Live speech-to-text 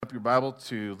up your Bible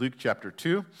to Luke chapter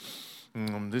 2.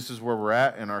 This is where we're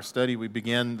at in our study. We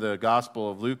began the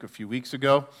Gospel of Luke a few weeks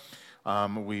ago.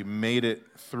 We made it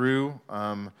through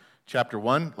chapter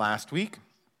 1 last week,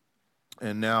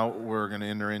 and now we're going to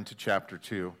enter into chapter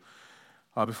 2.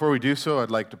 Before we do so,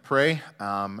 I'd like to pray,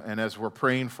 and as we're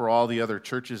praying for all the other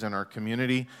churches in our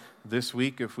community this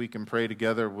week, if we can pray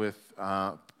together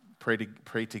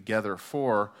pray together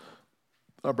for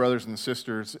our brothers and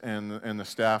sisters and the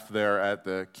staff there at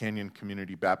the Canyon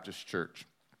Community Baptist Church.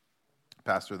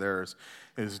 Pastor there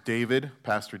is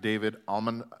Pastor David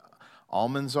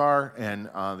Almanzar, and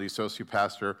the associate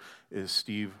pastor is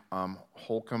Steve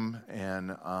Holcomb,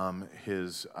 and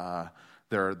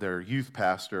their youth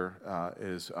pastor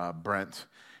is Brent.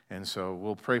 And so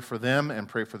we'll pray for them and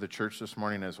pray for the church this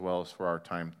morning as well as for our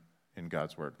time in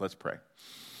God's Word. Let's pray.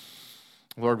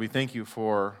 Lord, we thank you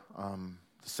for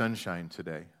the sunshine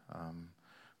today.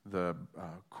 The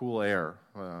cool air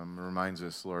reminds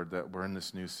us, Lord, that we're in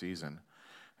this new season.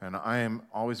 And I am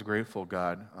always grateful,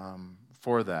 God,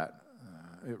 for that.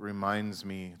 It reminds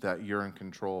me that you're in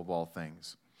control of all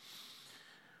things.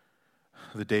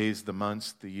 The days, the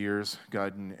months, the years,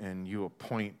 God, and you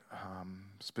appoint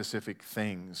specific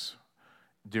things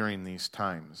during these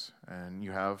times. And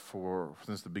you have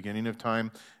since the beginning of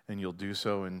time, and you'll do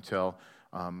so until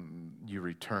you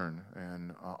return,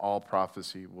 and all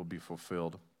prophecy will be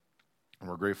fulfilled. And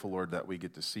we're grateful, Lord, that we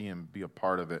get to see him, be a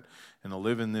part of it, and to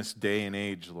live in this day and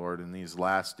age, Lord, in these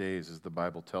last days, as the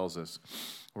Bible tells us,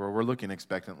 where we're looking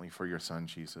expectantly for your Son,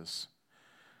 Jesus,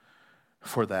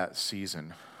 for that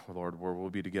season, Lord, where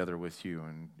we'll be together with you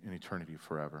in eternity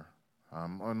forever.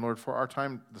 And Lord, for our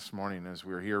time this morning, as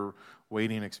we're here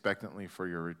waiting expectantly for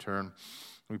your return,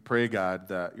 we pray, God,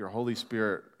 that your Holy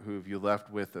Spirit, who you left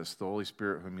with us, the Holy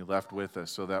Spirit whom you left with us,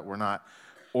 so that we're not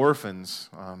orphans,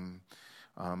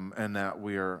 and that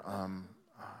we are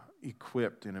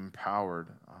equipped and empowered,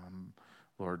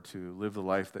 Lord, to live the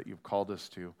life that you've called us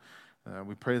to.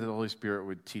 We pray that the Holy Spirit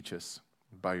would teach us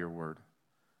by your word.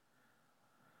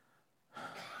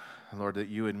 And Lord, that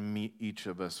you would meet each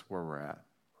of us where we're at.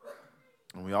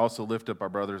 And we also lift up our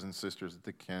brothers and sisters at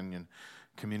the Canyon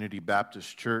Community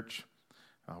Baptist Church.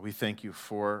 We thank you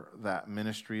for that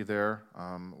ministry there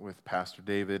with Pastor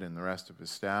David and the rest of his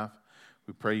staff.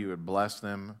 We pray you would bless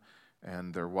them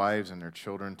and their wives and their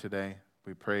children today.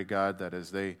 We pray, God, that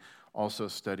as they also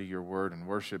study your word and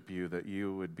worship you, that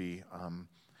you would be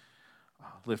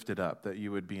lifted up, that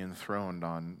you would be enthroned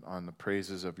on the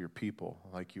praises of your people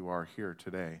like you are here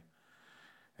today.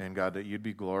 And God, that you'd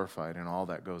be glorified in all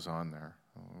that goes on there.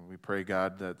 We pray,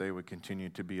 God, that they would continue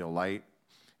to be a light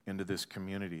into this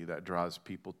community that draws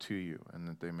people to you, and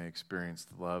that they may experience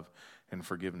the love and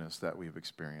forgiveness that we've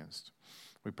experienced.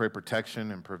 We pray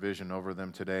protection and provision over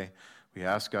them today. We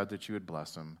ask, God, that you would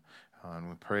bless them. And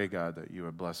we pray, God, that you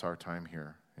would bless our time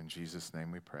here. In Jesus'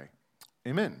 name we pray.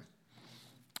 Amen.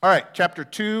 All right, chapter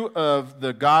 2 of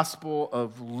the Gospel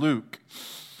of Luke.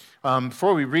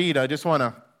 Before we read, I just want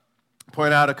to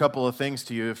point out a couple of things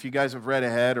to you. If you guys have read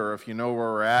ahead, or if you know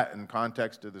where we're at in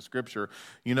context of the Scripture,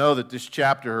 you know that this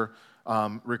chapter,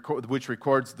 which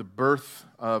records the birth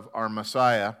of our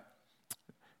Messiah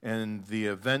and the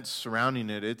events surrounding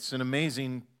it, it's an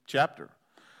amazing chapter.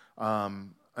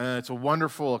 And it's a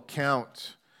wonderful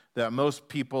account that most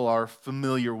people are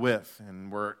familiar with.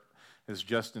 And we're, as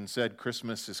Justin said,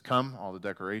 Christmas has come. All the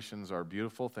decorations are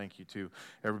beautiful. Thank you to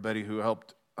everybody who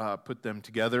helped put them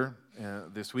together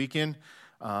this weekend.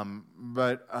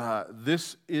 But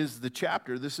this is the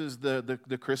chapter. This is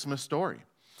the Christmas story.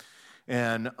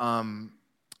 And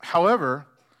however,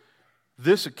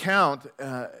 this account,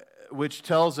 which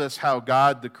tells us how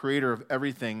God, the creator of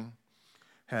everything,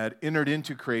 had entered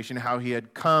into creation, how he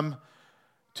had come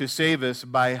to save us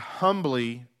by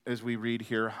humbly, as we read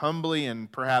here, humbly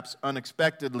and perhaps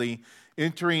unexpectedly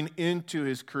entering into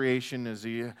his creation as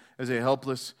a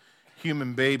helpless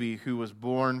human baby who was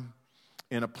born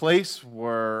in a place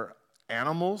where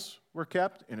animals were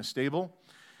kept, in a stable,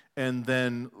 and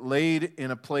then laid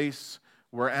in a place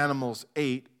where animals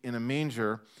ate, in a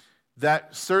manger.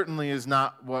 That certainly is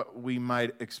not what we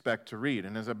might expect to read.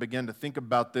 And as I began to think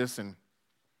about this and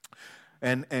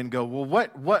go, well,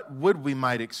 what would we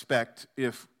might expect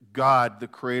if God, the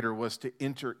Creator, was to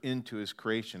enter into his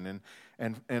creation?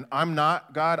 And I'm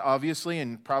not God, obviously,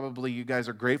 and probably you guys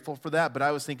are grateful for that, but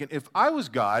I was thinking, if I was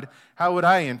God, how would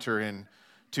I enter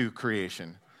into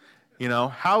creation? You know,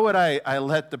 how would I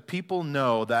let the people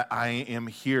know that I am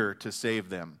here to save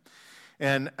them?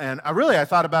 And I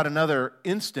thought about another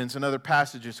instance, another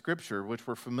passage of Scripture, which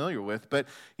we're familiar with, but,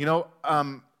 you know,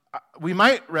 we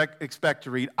might expect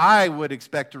to read, I would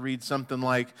expect to read something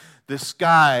like, the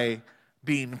sky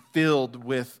being filled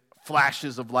with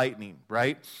flashes of lightning,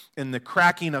 right? And the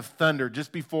cracking of thunder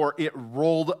just before it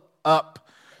rolled up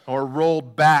or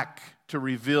rolled back to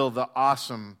reveal the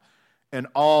awesome and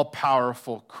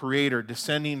all-powerful Creator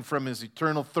descending from his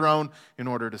eternal throne in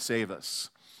order to save us.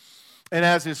 And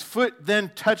as his foot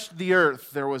then touched the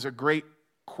earth, there was a great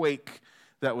quake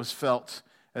that was felt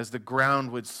as the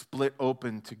ground would split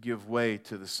open to give way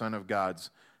to the Son of God's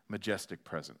majestic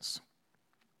presence.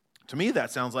 To me,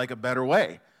 that sounds like a better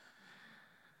way.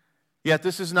 Yet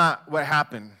this is not what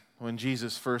happened when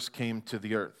Jesus first came to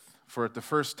the earth. For the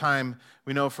first time,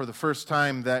 we know for the first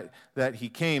time that he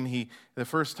came, the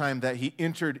first time that he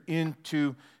entered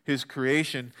into his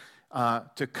creation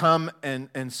to come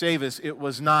and save us, it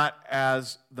was not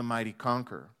as the mighty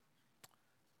conqueror,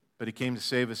 but he came to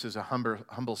save us as a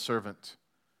humble servant.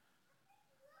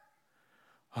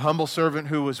 A humble servant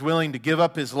who was willing to give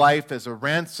up his life as a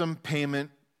ransom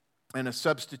payment and a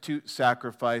substitute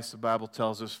sacrifice, the Bible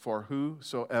tells us, for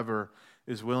whosoever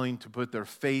is willing to put their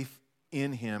faith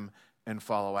in him and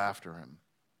follow after him.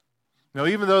 Now,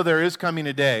 even though there is coming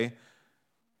a day,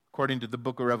 according to the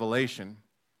book of Revelation,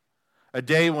 a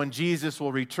day when Jesus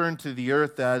will return to the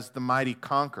earth as the mighty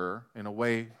conqueror in a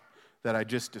way that I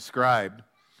just described,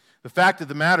 the fact of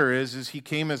the matter is he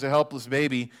came as a helpless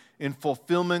baby in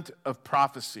fulfillment of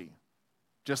prophecy,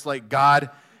 just like God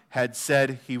had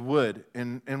said he would.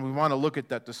 And we want to look at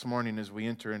that this morning as we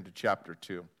enter into chapter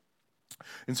 2.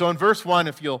 And so in verse 1,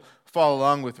 if you'll follow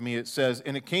along with me, it says,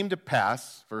 "And it came to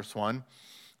pass," verse 1,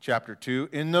 chapter 2,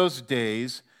 "in those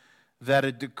days that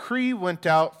a decree went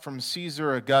out from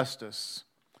Caesar Augustus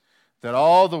that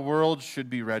all the world should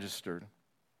be registered.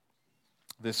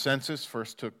 This census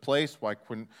first took place while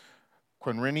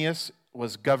Quirinius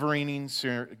was governing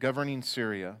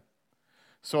Syria.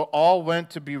 So all went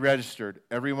to be registered,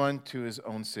 everyone to his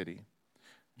own city.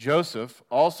 Joseph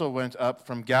also went up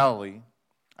from Galilee,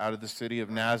 out of the city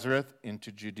of Nazareth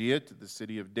into Judea to the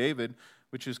city of David,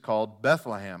 which is called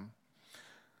Bethlehem,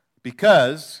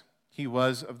 because he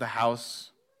was of the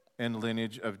house and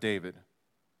lineage of David,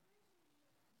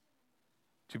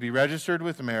 to be registered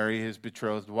with Mary, his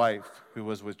betrothed wife, who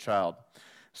was with child.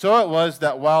 So it was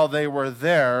that while they were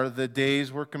there, the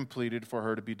days were completed for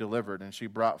her to be delivered. And she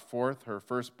brought forth her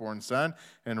firstborn son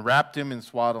and wrapped him in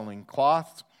swaddling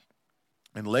cloths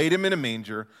and laid him in a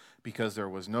manger because there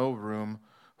was no room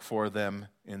for them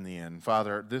in the inn."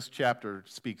 Father, this chapter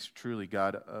speaks truly,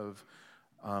 God, of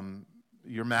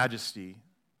your majesty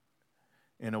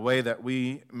in a way that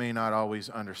we may not always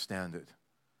understand it.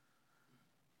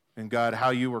 And God,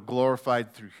 how you were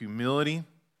glorified through humility.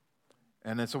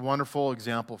 And it's a wonderful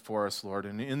example for us, Lord.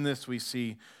 And in this we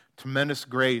see tremendous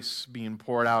grace being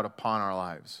poured out upon our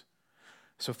lives.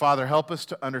 So, Father, help us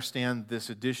to understand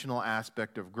this additional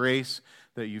aspect of grace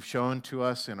that you've shown to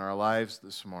us in our lives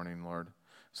this morning, Lord,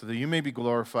 so that you may be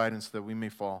glorified and so that we may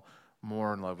fall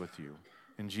more in love with you.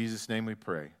 In Jesus' name we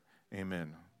pray.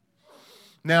 Amen.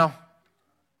 Now,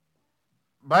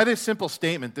 by this simple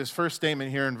statement, this first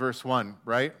statement here in verse 1,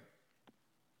 right?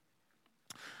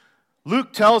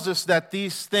 Luke tells us that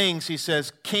these things, he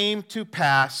says, came to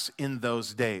pass in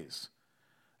those days.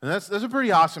 And that's a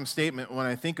pretty awesome statement when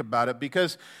I think about it,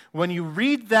 because when you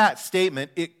read that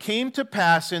statement, it came to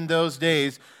pass in those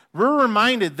days, we're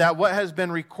reminded that what has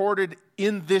been recorded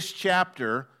in this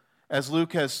chapter, as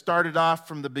Luke has started off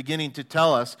from the beginning to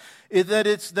tell us, is that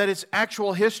it's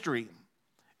actual history.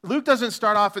 Luke doesn't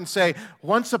start off and say,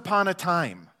 once upon a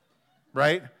time,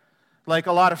 right? Like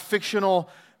a lot of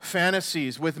fictional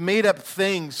fantasies with made-up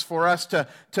things for us to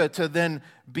then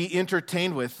be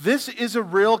entertained with. This is a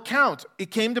real count.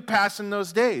 It came to pass in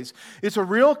those days. It's a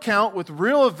real count with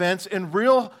real events and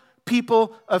real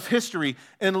people of history.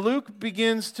 And Luke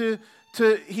begins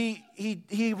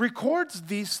he records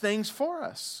these things for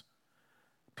us.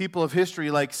 People of history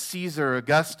like Caesar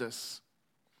Augustus.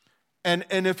 And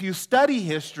if you study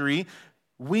history,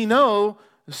 we know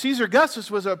Caesar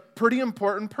Augustus was a pretty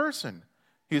important person.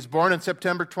 He was born on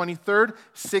September 23rd,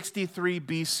 63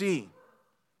 BC.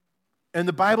 And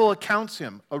the Bible accounts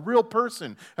him, a real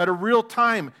person, at a real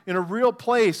time, in a real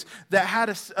place, that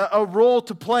had a role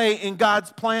to play in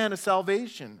God's plan of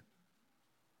salvation.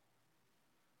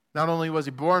 Not only was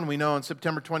he born, we know, on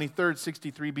September 23rd,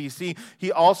 63 BC,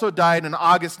 he also died on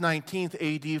August 19th,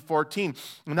 AD 14.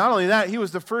 And not only that, he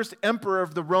was the first emperor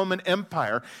of the Roman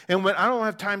Empire. And I don't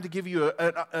have time to give you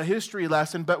a history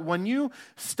lesson, but when you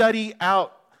study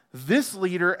out this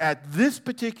leader at this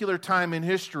particular time in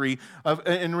history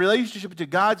in relationship to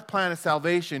God's plan of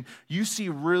salvation, you see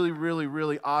really, really,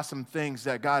 really awesome things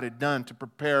that God had done to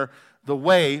prepare the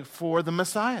way for the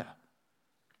Messiah.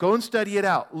 Go and study it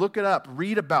out. Look it up.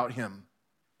 Read about him.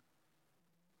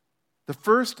 the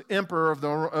first emperor of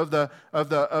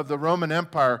the Roman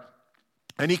Empire.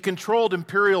 And he controlled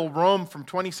imperial Rome from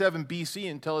 27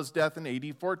 BC until his death in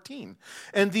AD 14.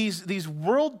 And these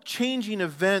world-changing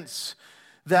events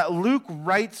that Luke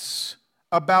writes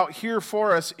about here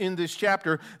for us in this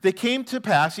chapter, they came to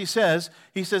pass, he says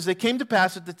they came to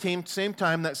pass at the same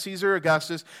time that Caesar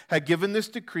Augustus had given this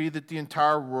decree that the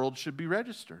entire world should be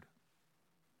registered.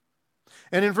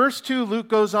 And in verse 2, Luke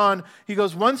goes on, he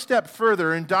goes one step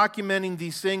further in documenting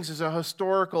these things as a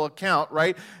historical account,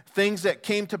 right? Things that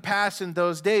came to pass in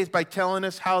those days by telling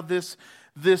us how this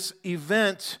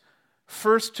event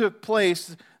first took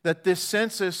place, that this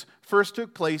census first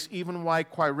took place even while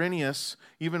Quirinius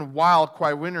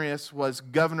was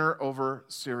governor over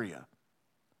Syria.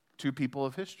 Two people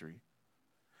of history.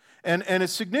 And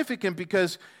it's significant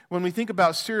because when we think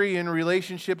about Syria in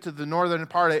relationship to the northern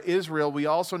part of Israel, we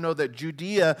also know that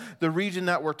Judea, the region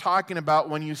that we're talking about,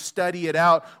 when you study it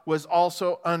out, was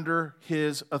also under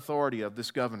his authority of this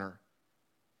governor.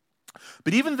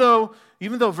 But even though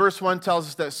verse 1 tells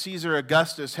us that Caesar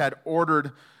Augustus had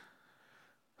ordered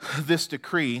this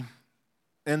decree,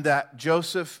 and that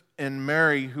Joseph and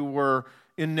Mary, who were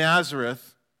in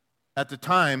Nazareth at the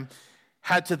time,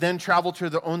 had to then travel to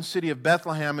their own city of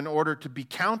Bethlehem in order to be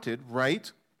counted,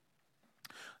 right?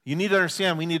 We need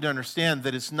to understand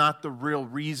that it's not the real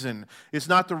reason. It's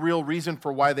not the real reason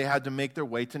for why they had to make their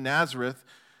way to Nazareth,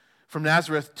 from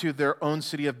Nazareth to their own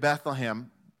city of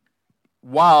Bethlehem,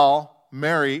 while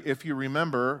Mary, if you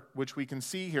remember, which we can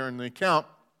see here in the account,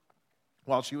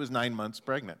 while she was 9 months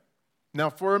pregnant.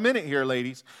 Now, for a minute here,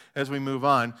 ladies, as we move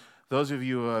on, those of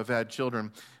you who have had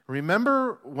children,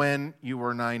 remember when you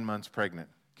were 9 months pregnant?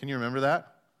 Can you remember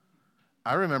that?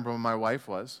 I remember when my wife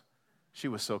was. She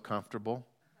was so comfortable.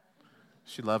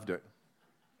 She loved it.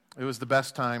 It was the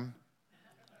best time.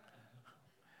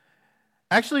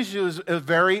 Actually, it was a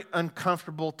very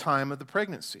uncomfortable time of the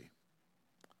pregnancy.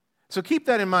 So keep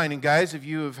that in mind. And guys, if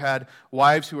you have had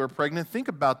wives who are pregnant, think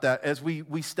about that as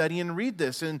we study and read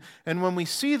this. And when we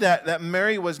see that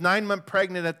Mary was 9 months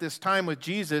pregnant at this time with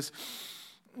Jesus,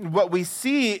 what we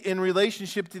see in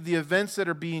relationship to the events that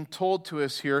are being told to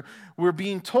us here, we're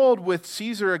being told with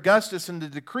Caesar Augustus and the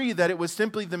decree that it was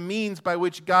simply the means by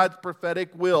which God's prophetic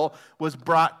will was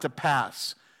brought to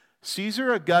pass.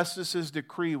 Caesar Augustus'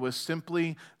 decree was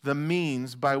simply the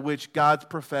means by which God's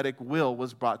prophetic will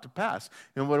was brought to pass.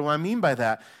 And what do I mean by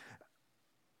that?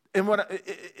 And what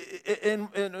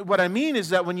I mean is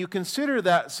that when you consider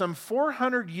that some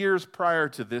 400 years prior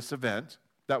to this event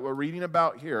that we're reading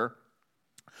about here,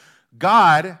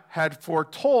 God had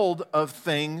foretold of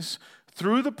things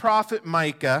through the prophet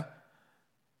Micah,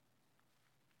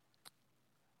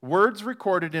 words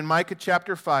recorded in Micah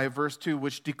chapter 5, verse 2,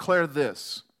 which declare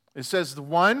this. It says, the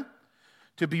one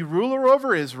to be ruler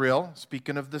over Israel,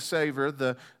 speaking of the Savior,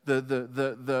 the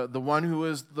one who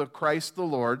is the Christ the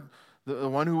Lord, the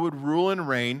one who would rule and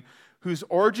reign, whose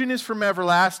origin is from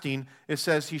everlasting, it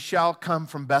says he shall come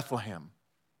from Bethlehem.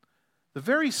 The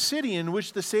very city in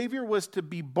which the Savior was to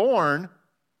be born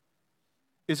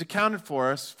is accounted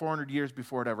for us 400 years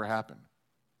before it ever happened.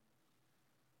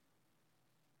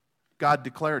 God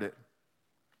declared it,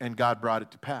 and God brought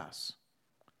it to pass.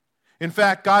 In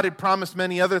fact, God had promised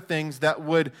many other things that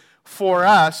would, for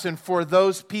us and for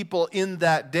those people in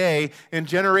that day and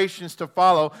generations to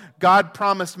follow, God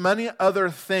promised many other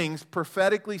things,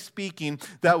 prophetically speaking,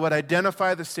 that would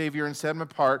identify the Savior and set him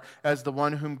apart as the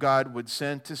one whom God would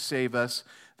send to save us,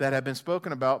 that have been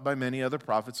spoken about by many other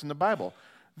prophets in the Bible.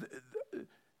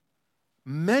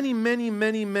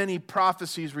 Many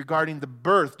prophecies regarding the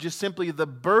birth, just simply the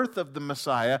birth of the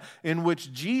Messiah, in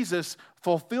which Jesus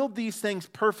fulfilled these things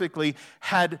perfectly,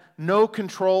 had no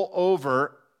control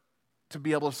over to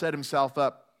be able to set himself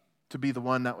up to be the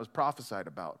one that was prophesied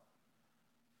about.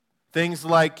 Things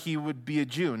like he would be a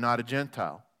Jew, not a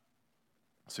Gentile.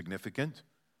 Significant. The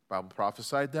Bible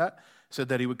prophesied that. Said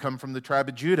that he would come from the tribe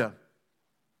of Judah.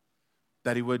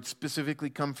 That he would specifically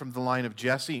come from the line of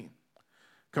Jesse.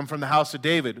 Come from the house of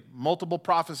David. Multiple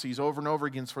prophecies over and over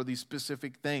again for these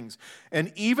specific things.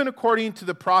 And even according to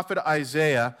the prophet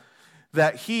Isaiah,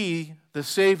 that he, the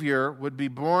Savior, would be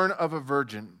born of a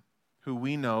virgin, who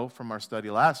we know from our study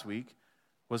last week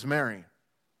was Mary.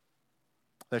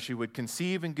 That she would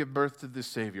conceive and give birth to the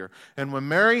Savior. And when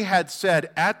Mary had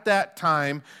said at that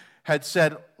time,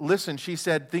 listen, she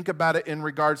said, think about it in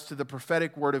regards to the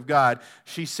prophetic word of God.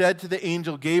 She said to the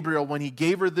angel Gabriel, when he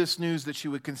gave her this news that she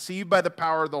would conceive by the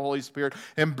power of the Holy Spirit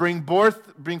and bring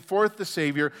forth the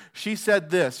Savior, she said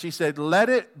this. She said, let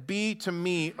it be to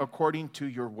me according to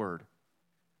your word.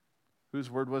 Whose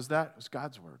word was that? It was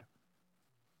God's word.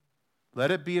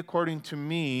 Let it be according to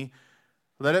me.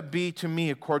 Let it be to me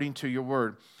according to your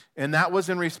word. And that was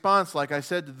in response, like I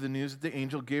said, to the news that the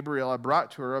angel Gabriel had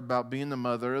brought to her about being the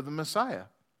mother of the Messiah.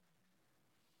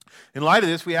 In light of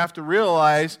this, we have to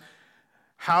realize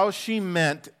how she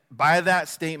meant by that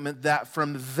statement that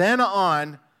from then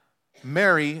on,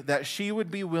 Mary, that she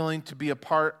would be willing to be a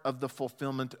part of the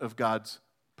fulfillment of God's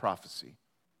prophecy.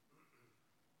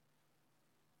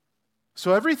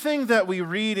 So everything that we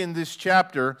read in this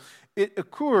chapter, it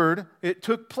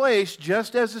took place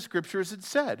just as the Scriptures had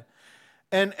said.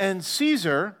 And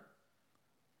Caesar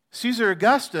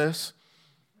Augustus,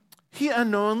 he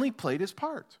unknowingly played his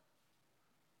part.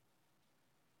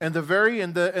 And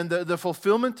the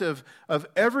fulfillment of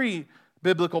every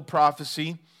biblical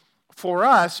prophecy for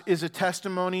us is a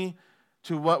testimony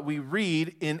to what we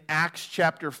read in Acts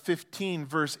chapter 15,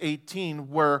 verse 18,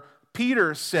 where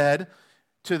Peter said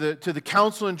to the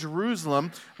council in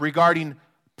Jerusalem regarding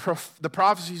the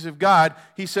prophecies of God,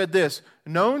 he said this,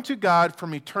 known to God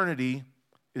from eternity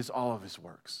is all of his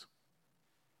works.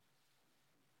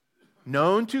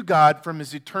 Known to God from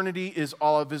his eternity is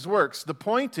all of his works. The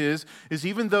point is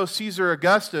even though Caesar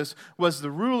Augustus was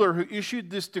the ruler who issued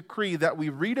this decree that we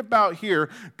read about here,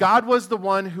 God was the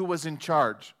one who was in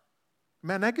charge.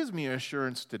 Man, that gives me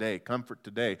assurance today, comfort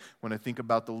today, when I think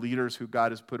about the leaders who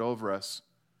God has put over us.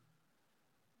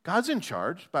 God's in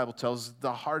charge. The Bible tells us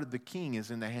the heart of the king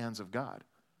is in the hands of God.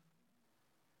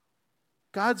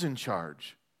 God's in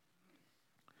charge.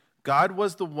 God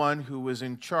was the one who was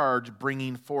in charge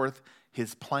bringing forth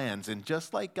his plans. And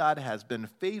just like God has been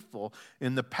faithful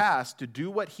in the past to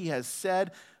do what he has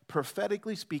said,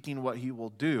 prophetically speaking, what he will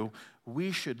do,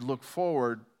 we should look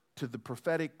forward to the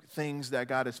prophetic things that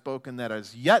God has spoken that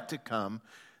is yet to come,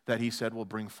 that he said will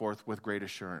bring forth with great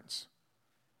assurance.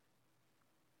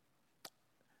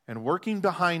 And working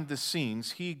behind the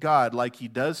scenes, God, like he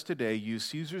does today, used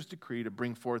Caesar's decree to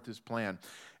bring forth his plan.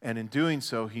 And in doing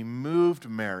so, he moved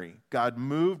Mary. God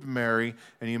moved Mary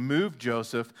and he moved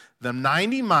Joseph, them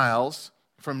 90 miles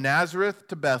from Nazareth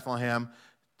to Bethlehem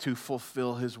to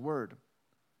fulfill his word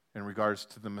in regards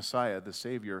to the Messiah, the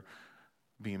Savior,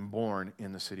 being born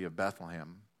in the city of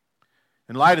Bethlehem.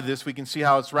 In light of this, we can see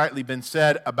how it's rightly been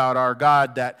said about our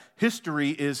God that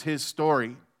history is his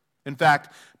story. In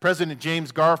fact, President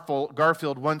James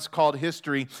Garfield once called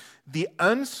history the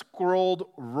unscrolled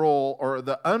roll or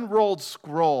the unrolled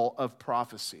scroll of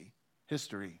prophecy.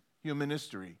 History, human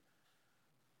history.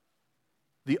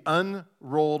 The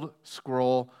unrolled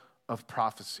scroll of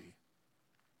prophecy.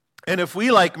 And if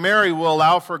we, like Mary, will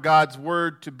allow for God's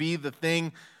word to be the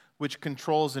thing which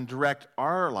controls and direct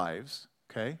our lives,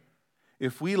 okay?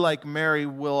 If we, like Mary,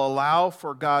 will allow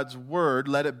for God's word,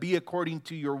 let it be according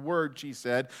to your word, she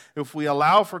said. If we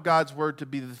allow for God's word to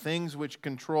be the things which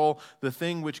control, the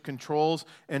thing which controls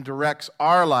and directs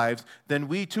our lives, then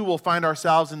we too will find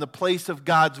ourselves in the place of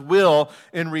God's will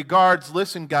in regards,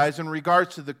 listen guys, in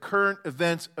regards to the current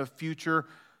events of future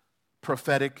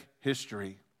prophetic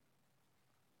history.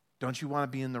 Don't you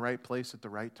want to be in the right place at the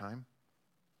right time?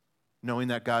 Knowing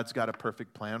that God's got a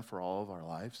perfect plan for all of our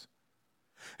lives?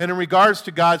 And in regards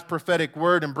to God's prophetic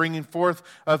word and bringing forth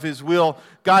of his will,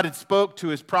 God had spoke to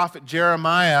his prophet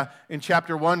Jeremiah in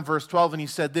chapter 1, verse 12, and he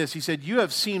said this. He said, you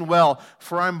have seen well,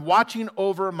 for I'm watching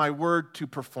over my word to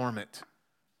perform it.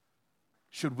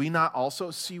 Should we not also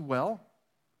see well?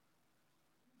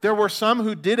 There were some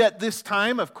who did at this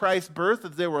time of Christ's birth,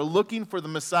 as they were looking for the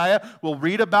Messiah. We'll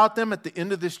read about them at the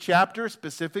end of this chapter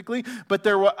specifically. But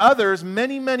there were others,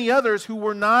 many, many others, who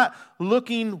were not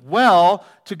looking well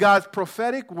to God's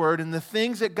prophetic word and the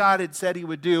things that God had said he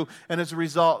would do. And as a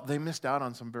result, they missed out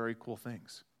on some very cool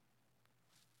things.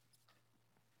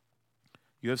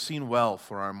 You have seen well,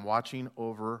 for I'm watching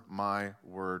over my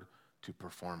word to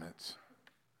perform it.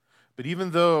 But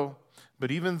even though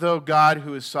God,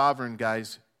 who is sovereign,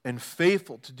 guys, and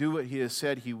faithful to do what he has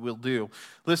said he will do.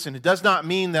 Listen, it does not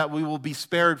mean that we will be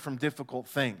spared from difficult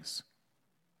things.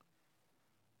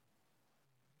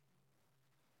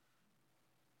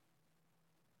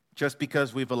 Just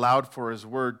because we've allowed for his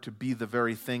word to be the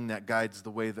very thing that guides the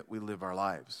way that we live our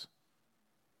lives.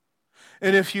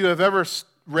 And if you have ever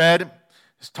read,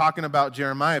 it's talking about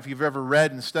Jeremiah, if you've ever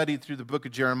read and studied through the book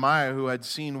of Jeremiah, who had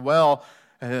seen well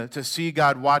to see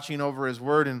God watching over his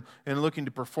word and looking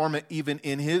to perform it even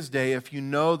in his day. If you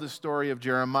know the story of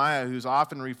Jeremiah, who's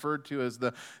often referred to as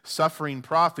the suffering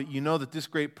prophet, you know that this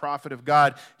great prophet of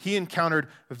God, he encountered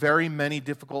very many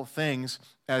difficult things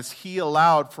as he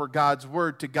allowed for God's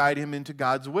word to guide him into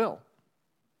God's will.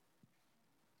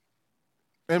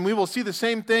 And we will see the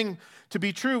same thing to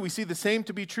be true. We see the same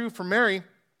to be true for Mary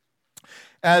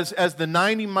as the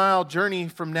 90-mile journey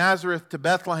from Nazareth to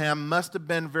Bethlehem must have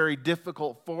been very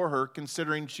difficult for her,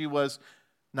 considering she was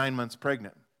 9 months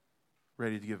pregnant,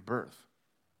 ready to give birth.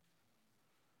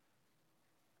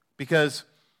 Because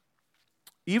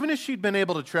even if she'd been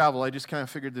able to travel, I just kind of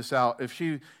figured this out,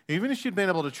 even if she'd been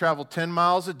able to travel 10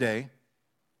 miles a day,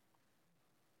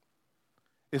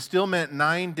 it still meant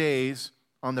 9 days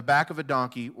on the back of a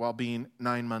donkey while being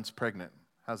 9 months pregnant.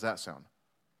 How's that sound?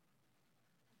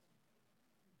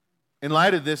 In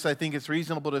light of this, I think it's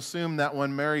reasonable to assume that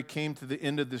when Mary came to the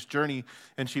end of this journey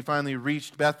and she finally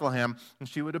reached Bethlehem, and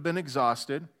she would have been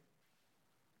exhausted.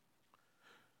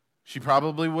 She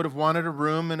probably would have wanted a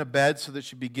room and a bed so that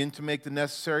she'd begin to make the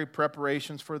necessary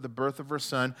preparations for the birth of her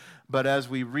son. But as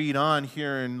we read on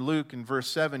here in Luke in verse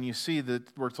 7, you see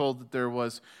that we're told that there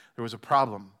was a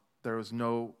problem. There was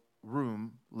no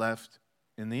room left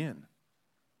in the inn.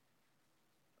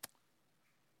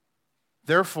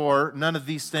 Therefore, none of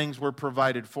these things were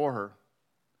provided for her.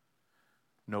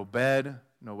 No bed,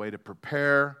 no way to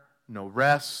prepare, no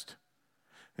rest.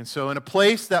 And so in a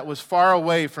place that was far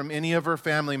away from any of her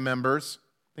family members,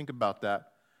 think about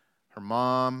that, her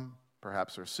mom,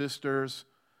 perhaps her sisters,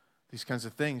 these kinds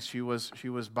of things, she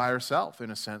was by herself,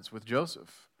 in a sense, with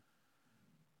Joseph.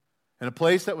 In a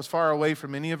place that was far away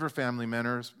from any of her family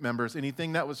members,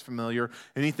 anything that was familiar,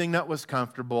 anything that was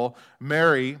comfortable,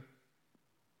 Mary,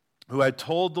 who had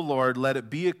told the Lord, "Let it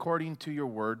be according to your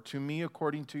word, to me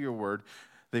according to your word,"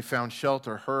 they found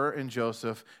shelter, her and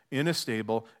Joseph, in a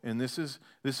stable, and this is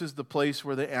the place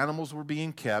where the animals were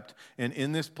being kept, and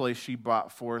in this place she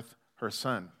brought forth her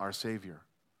son, our Savior.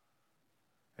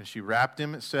 And she wrapped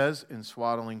him, it says, in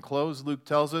swaddling clothes, Luke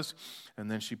tells us, and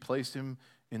then she placed him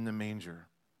in the manger.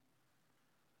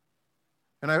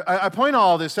 And I point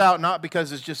all this out not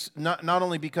because it's just not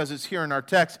only because it's here in our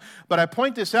text, but I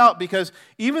point this out because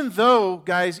even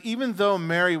though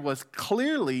Mary was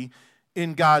clearly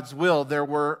in God's will, there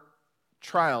were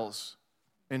trials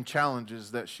and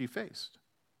challenges that she faced.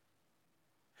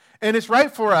 And it's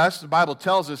right for us, the Bible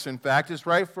tells us, in fact, it's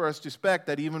right for us to expect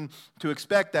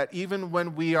that even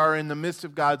when we are in the midst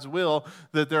of God's will,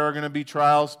 that there are going to be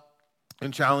trials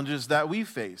and challenges that we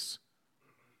face.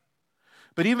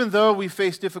 But even though we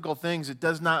face difficult things, it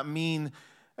does not mean,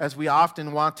 as we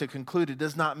often want to conclude, it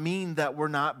does not mean that we're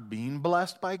not being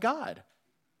blessed by God.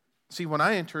 See, when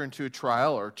I enter into a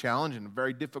trial or a challenge and a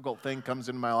very difficult thing comes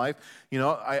into my life,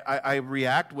 I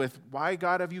react with, "Why,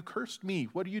 God, have you cursed me?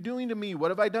 What are you doing to me? What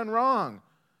have I done wrong?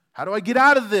 How do I get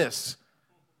out of this?"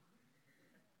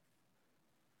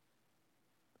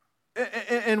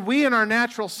 And we, in our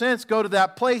natural sense, go to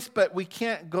that place, but we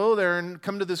can't go there and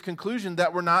come to this conclusion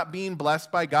that we're not being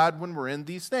blessed by God when we're in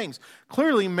these things.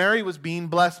 Clearly, Mary was being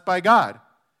blessed by God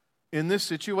in this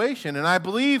situation. And I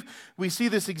believe we see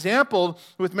this example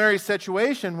with Mary's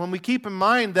situation when we keep in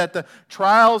mind that the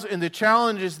trials and the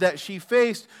challenges that she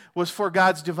faced was for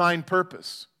God's divine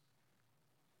purpose.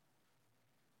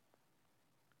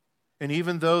 And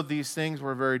even though these things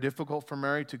were very difficult for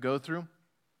Mary to go through,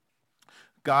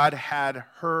 God had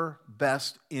her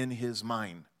best in his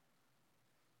mind.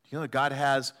 You know that God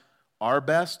has our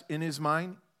best in his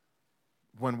mind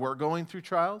when we're going through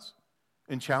trials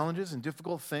and challenges and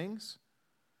difficult things?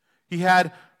 He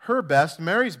had her best,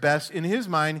 Mary's best, in his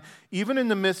mind, even in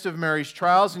the midst of Mary's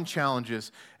trials and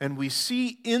challenges. And we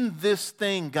see in this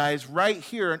thing, guys, right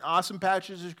here, an awesome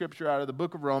passage of Scripture out of the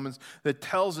book of Romans that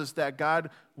tells us that God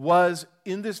was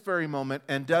in this very moment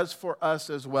and does for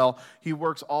us as well. He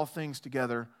works all things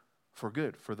together for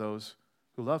good, for those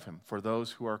who love him, for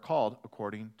those who are called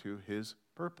according to his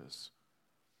purpose.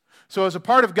 So as a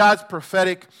part of God's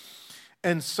prophetic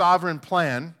and sovereign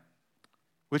plan,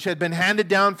 which had been handed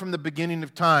down from the beginning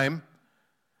of time,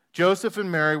 Joseph and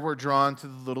Mary were drawn to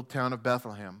the little town of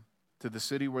Bethlehem, to the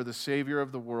city where the Savior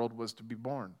of the world was to be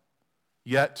born.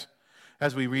 Yet,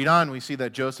 as we read on, we see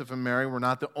that Joseph and Mary were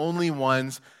not the only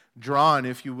ones drawn,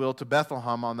 if you will, to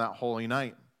Bethlehem on that holy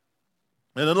night.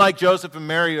 And unlike Joseph and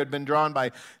Mary, who had been drawn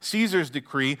by Caesar's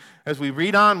decree, as we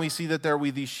read on, we see that there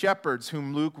were these shepherds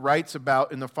whom Luke writes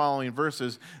about in the following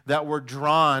verses that were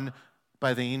drawn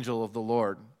by the angel of the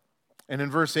Lord. And in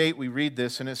verse 8, we read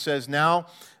this, and it says, "Now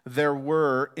there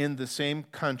were in the same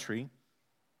country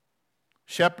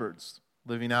shepherds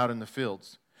living out in the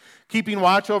fields, keeping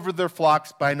watch over their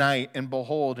flocks by night. And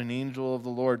behold, an angel of the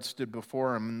Lord stood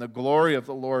before them, and the glory of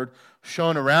the Lord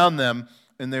shone around them,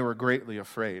 and they were greatly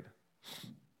afraid.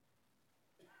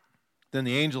 Then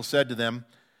the angel said to them,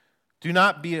 'Do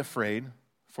not be afraid,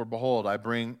 for behold, I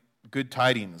bring good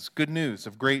tidings, good news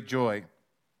of great joy,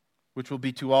 which will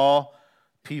be to all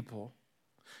people.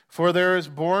 For there is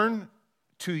born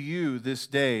to you this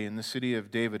day in the city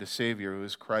of David a Savior, who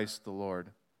is Christ the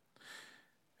Lord.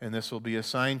 And this will be a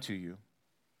sign to you.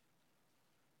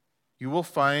 You will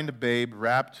find a babe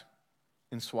wrapped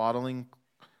in swaddling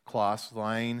cloths,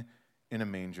 lying in a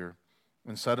manger."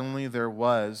 And suddenly there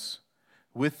was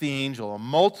with the angel a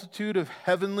multitude of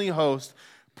heavenly hosts,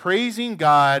 praising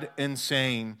God and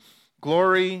saying,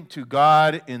 "Glory to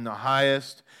God in the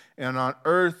highest, and on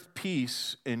earth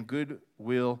peace and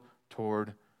goodwill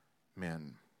toward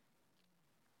men."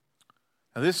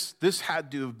 Now this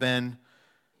had to have been,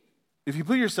 if you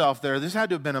put yourself there, this had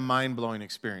to have been a mind-blowing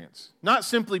experience. Not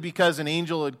simply because an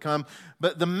angel had come,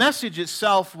 but the message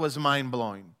itself was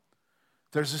mind-blowing.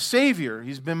 There's a Savior.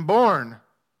 He's been born.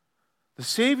 The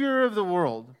Savior of the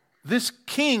world. This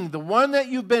King, the one that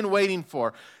you've been waiting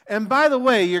for. And by the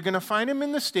way, you're going to find him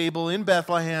in the stable in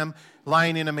Bethlehem,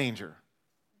 lying in a manger.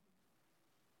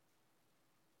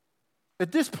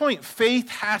 At this point, faith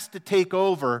has to take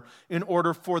over in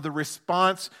order for the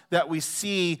response that we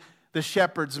see the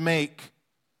shepherds make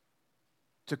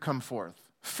to come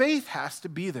forth. Faith has to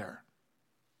be there.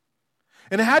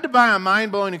 And it had to be a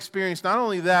mind-blowing experience. Not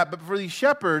only that, but for these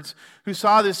shepherds who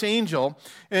saw this angel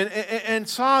and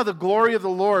saw the glory of the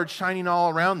Lord shining all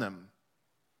around them.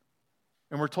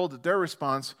 And we're told that their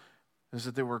response is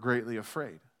that they were greatly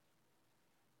afraid.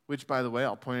 Which, by the way,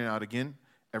 I'll point it out again.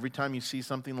 Every time you see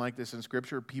something like this in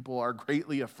Scripture, people are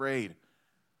greatly afraid.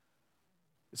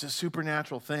 It's a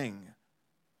supernatural thing.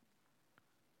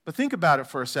 But think about it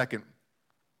for a second.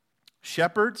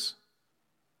 Shepherds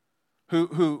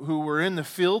who were in the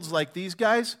fields like these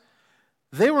guys,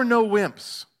 they were no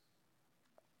wimps.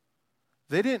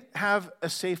 They didn't have a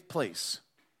safe place.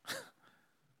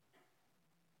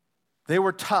 They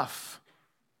were tough.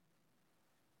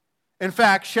 In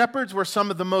fact, shepherds were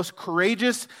some of the most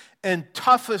courageous and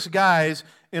toughest guys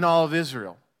in all of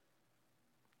Israel.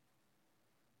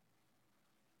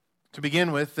 To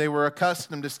begin with, they were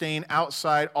accustomed to staying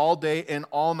outside all day and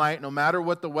all night, no matter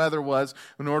what the weather was,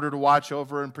 in order to watch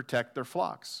over and protect their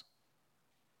flocks.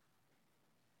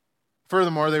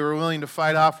 Furthermore, they were willing to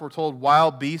fight off, we're told,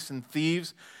 wild beasts and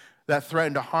thieves that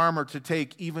threatened to harm or to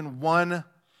take even one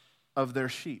of their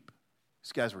sheep.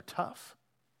 These guys were tough.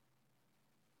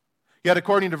 Yet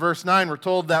according to verse 9, we're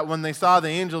told that when they saw the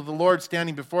angel of the Lord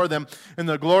standing before them and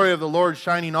the glory of the Lord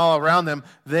shining all around them,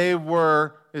 they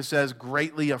were, it says,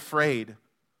 greatly afraid.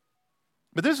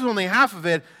 But this is only half of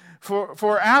it.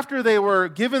 For after they were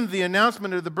given the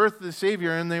announcement of the birth of the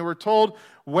Savior and they were told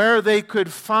where they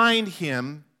could find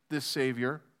him, this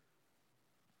Savior,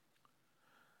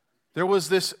 there was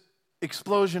this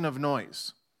explosion of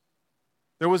noise.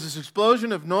 There was this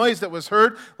explosion of noise that was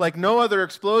heard like no other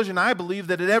explosion, I believe,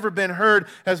 that had ever been heard,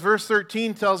 as verse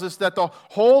 13 tells us that the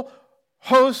whole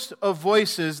host of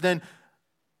voices then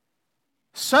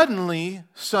suddenly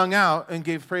sung out and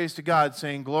gave praise to God,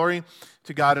 saying, "Glory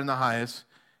to God in the highest,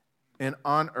 and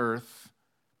on earth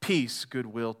peace,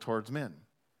 goodwill towards men."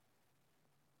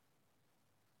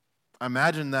 I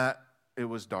imagine that it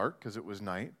was dark because it was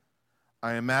night.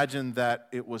 I imagine that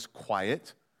it was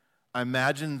quiet. I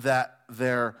imagine that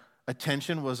their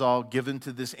attention was all given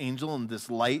to this angel and this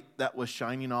light that was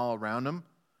shining all around them.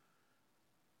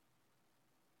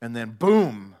 And then,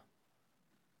 boom,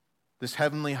 this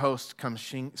heavenly host comes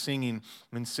singing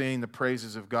and saying the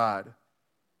praises of God.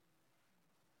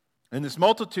 And this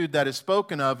multitude that is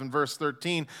spoken of in verse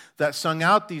 13 that sung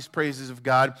out these praises of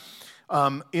God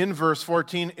in verse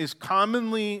 14 is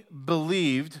commonly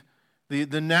believed.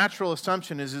 The natural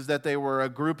assumption is that they were a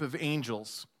group of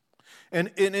angels. And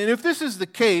if this is the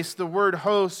case, the word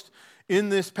host in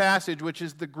this passage, which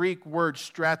is the Greek word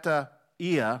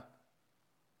strateia,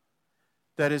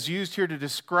 that is used here to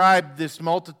describe this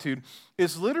multitude,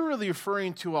 is literally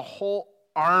referring to a whole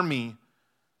army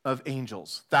of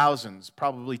angels. Thousands,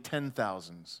 probably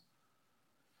 10,000s.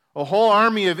 A whole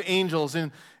army of angels.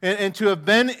 And to have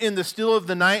been in the still of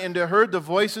the night and to heard the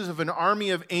voices of an army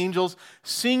of angels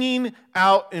singing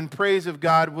out in praise of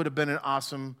God would have been an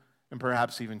awesome and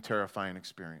perhaps even terrifying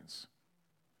experience.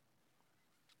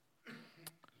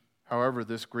 However,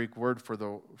 this Greek word for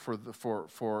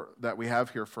that we have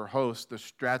here for host, the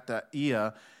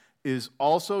strateia, is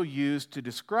also used to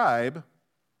describe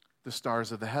the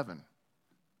stars of the heaven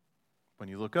when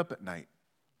you look up at night.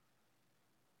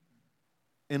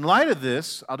 In light of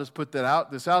this, I'll just put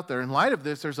this out there. In light of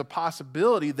this, there's a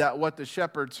possibility that what the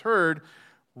shepherds heard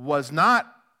was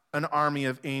not an army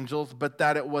of angels, but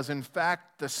that it was in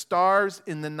fact the stars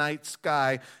in the night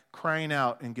sky crying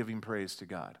out and giving praise to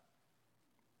God.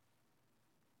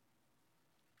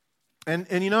 And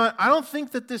you know what? I don't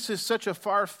think that this is such a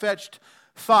far-fetched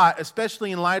thought,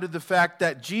 especially in light of the fact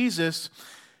that Jesus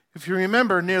if you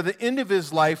remember, near the end of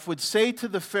his life, would say to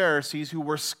the Pharisees who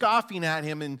were scoffing at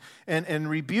him and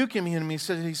rebuking him, he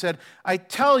said, I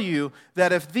tell you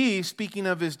that if these, speaking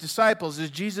of his disciples, as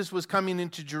Jesus was coming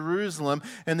into Jerusalem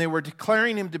and they were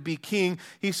declaring him to be king,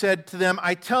 he said to them,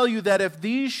 I tell you that if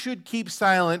these should keep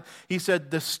silent, he said,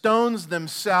 the stones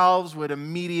themselves would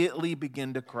immediately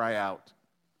begin to cry out.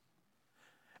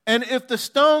 And if the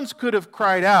stones could have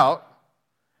cried out,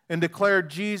 and declared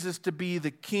Jesus to be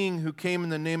the king who came in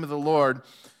the name of the Lord,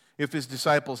 if his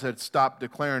disciples had stopped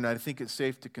declaring, I think it's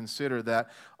safe to consider that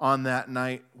on that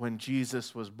night when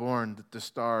Jesus was born, that the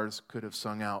stars could have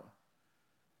sung out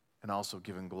and also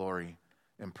given glory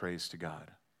and praise to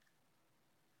God.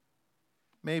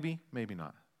 Maybe, maybe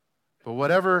not. But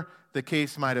whatever the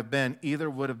case might have been, either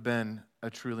would have been a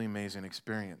truly amazing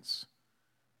experience.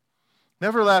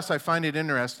 Nevertheless, I find it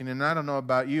interesting, and I don't know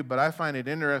about you, but I find it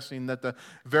interesting that the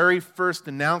very first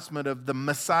announcement of the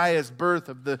Messiah's birth,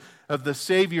 of the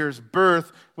Savior's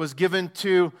birth, was given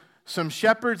to some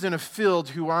shepherds in a field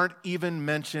who aren't even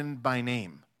mentioned by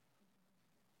name.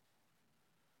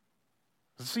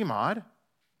 Does it seem odd? It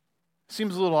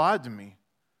seems a little odd to me.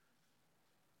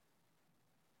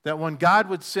 That when God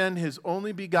would send his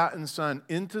only begotten Son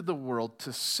into the world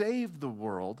to save the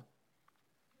world,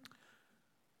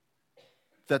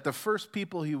 that the first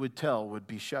people he would tell would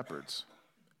be shepherds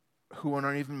who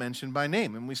aren't even mentioned by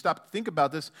name. And we stop to think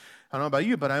about this. I don't know about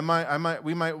you, but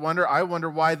we might wonder, I wonder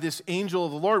why this angel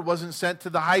of the Lord wasn't sent to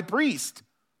the high priest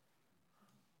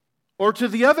or to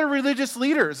the other religious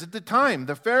leaders at the time,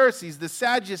 the Pharisees, the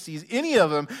Sadducees, any of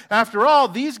them. After all,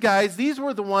 these guys, these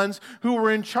were the ones who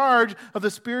were in charge of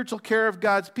the spiritual care of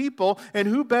God's people, and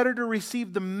who better to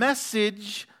receive the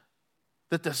message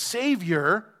that the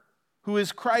Savior, who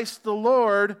is Christ the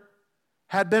Lord,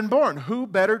 had been born. Who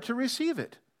better to receive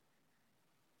it?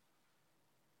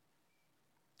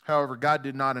 However, God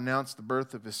did not announce the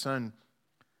birth of his Son,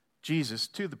 Jesus,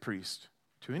 to the priest,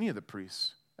 to any of the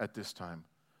priests at this time,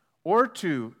 or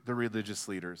to the religious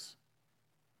leaders.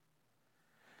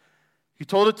 He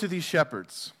told it to these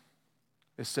shepherds.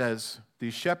 It says,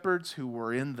 these shepherds who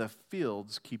were in the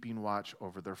fields keeping watch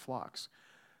over their flocks.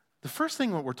 The first thing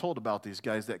that we're told about these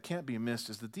guys that can't be missed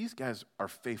is that these guys are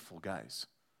faithful guys,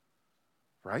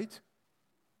 right?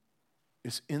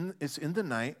 It's in the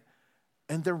night,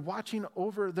 and they're watching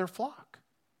over their flock.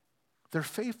 They're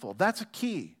faithful. That's a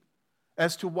key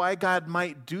as to why God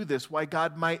might do this, why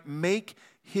God might make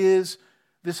this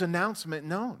announcement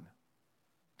known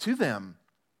to them.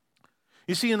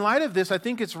 You see, in light of this, I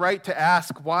think it's right to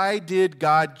ask, why did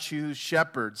God choose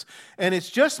shepherds? And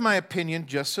it's just my opinion,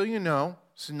 just so you know.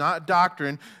 It's not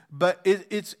doctrine, but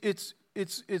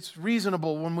it's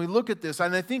reasonable when we look at this.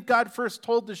 And I think God first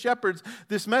told the shepherds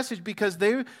this message because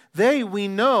we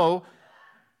know,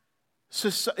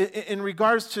 in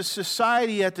regards to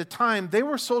society at the time, they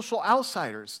were social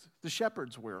outsiders. The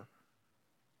shepherds were.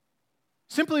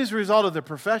 Simply as a result of their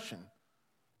profession.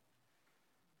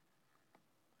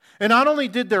 And not only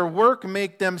did their work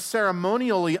make them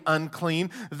ceremonially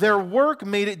unclean, their work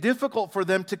made it difficult for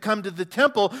them to come to the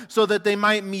temple so that they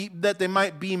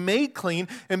might be made clean.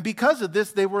 And because of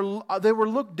this, they were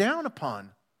looked down upon.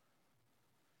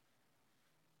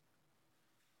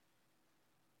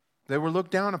 They were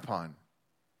looked down upon.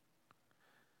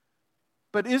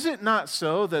 But is it not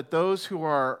so that those who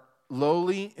are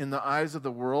lowly in the eyes of the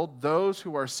world, those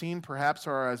who are seen perhaps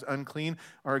are as unclean,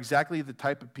 are exactly the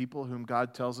type of people whom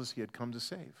God tells us he had come to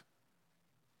save?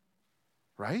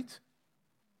 Right?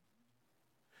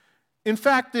 In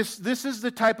fact, this is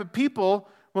the type of people,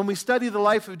 when we study the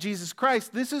life of Jesus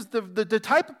Christ, this is the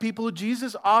type of people who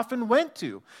Jesus often went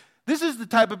to. This is the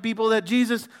type of people that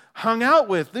Jesus hung out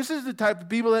with. This is the type of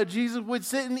people that Jesus would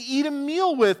sit and eat a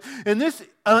meal with. And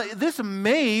this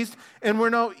amazed, and we're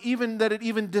now even that it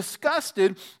even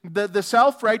disgusted the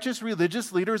self-righteous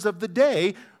religious leaders of the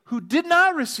day who did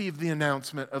not receive the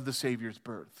announcement of the Savior's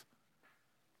birth.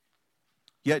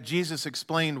 Yet Jesus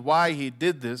explained why he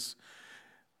did this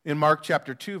in Mark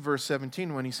chapter 2, verse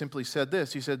 17, when he simply said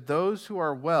this. He said, those who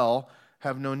are well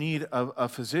have no need of a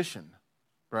physician,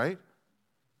 right?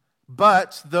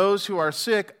 But those who are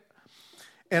sick,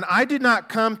 and I did not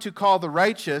come to call the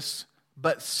righteous,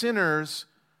 but sinners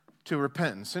to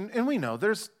repentance. And we know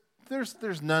there's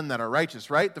none that are righteous,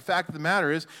 right? The fact of the matter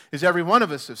is every one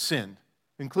of us have sinned,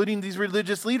 including these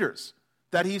religious leaders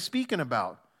that he's speaking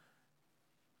about.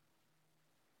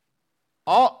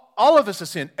 All of us have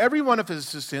sinned. Every one of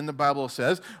us has sinned, the Bible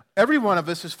says. Every one of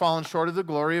us has fallen short of the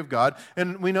glory of God.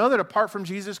 And we know that apart from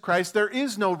Jesus Christ, there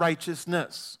is no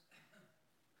righteousness.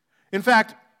 In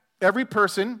fact, every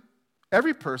person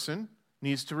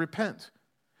needs to repent.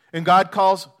 And God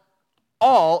calls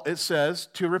all, it says,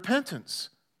 to repentance.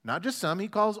 Not just some, he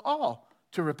calls all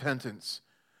to repentance.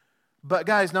 But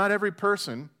guys, not every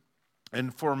person,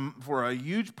 and for a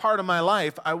huge part of my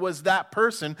life, I was that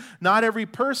person. Not every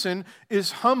person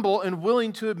is humble and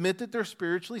willing to admit that they're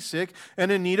spiritually sick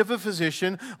and in need of a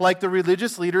physician like the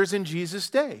religious leaders in Jesus'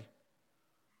 day.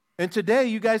 And today,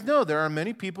 you guys know there are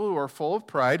many people who are full of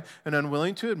pride and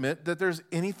unwilling to admit that there's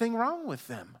anything wrong with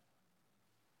them.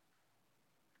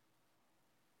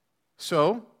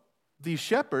 So, these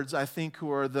shepherds, I think,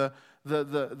 who are the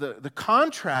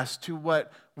contrast to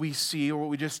what we see or what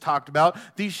we just talked about,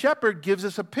 these shepherd gives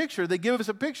us a picture. They give us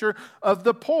a picture of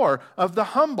the poor, of the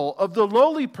humble, of the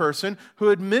lowly person who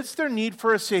admits their need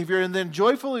for a Savior and then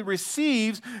joyfully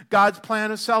receives God's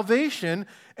plan of salvation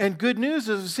and good news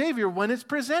as a Savior when it's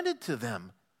presented to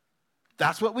them.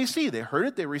 That's what we see. They heard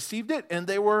it, they received it, and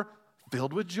they were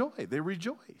filled with joy. They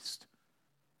rejoiced.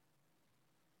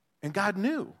 And God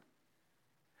knew.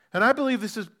 And I believe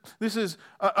this is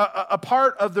a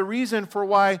part of the reason for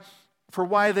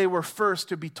why they were first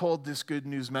to be told this good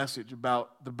news message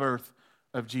about the birth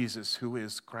of Jesus, who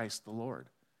is Christ the Lord.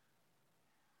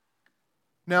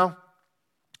 Now,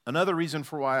 another reason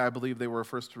for why I believe they were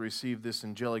first to receive this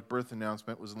angelic birth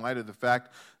announcement was in light of the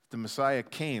fact that the Messiah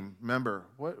came. Remember,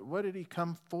 what did he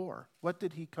come for? What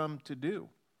did he come to do?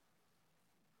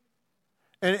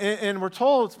 And we're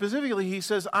told specifically, he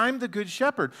says, I'm the good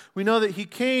shepherd. We know that he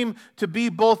came to be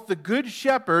both the good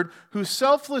shepherd who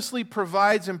selflessly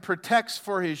provides and protects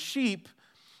for his sheep,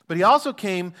 but he also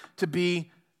came to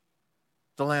be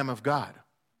the Lamb of God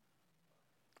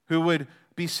who would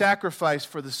be sacrificed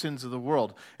for the sins of the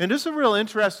world. And this is a real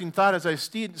interesting thought as I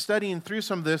studying through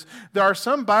some of this. There are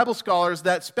some Bible scholars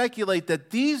that speculate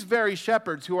that these very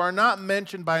shepherds who are not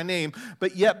mentioned by name,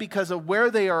 but yet because of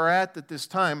where they are at this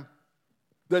time,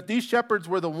 that these shepherds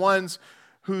were the ones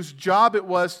whose job it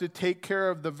was to take care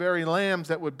of the very lambs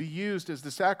that would be used as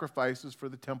the sacrifices for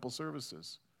the temple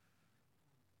services.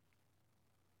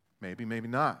 Maybe, maybe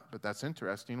not, but that's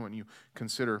interesting when you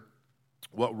consider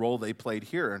what role they played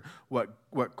here and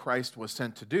what Christ was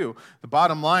sent to do. The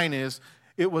bottom line is,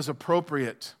 it was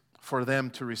appropriate for them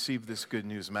to receive this good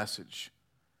news message.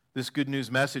 This good news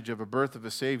message of a birth of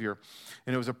a Savior.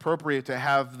 And it was appropriate to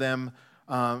have them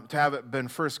to have it been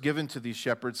first given to these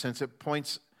shepherds, since it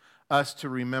points us to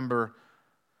remember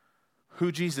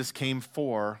who Jesus came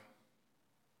for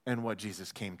and what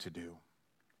Jesus came to do.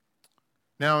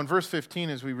 Now in verse 15,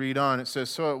 as we read on, it says,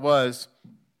 So it was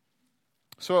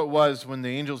when the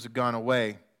angels had gone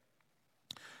away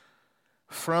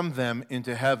from them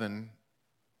into heaven,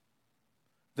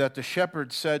 that the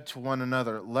shepherds said to one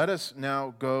another, Let us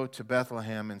now go to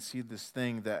Bethlehem and see this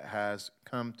thing that has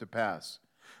come to pass,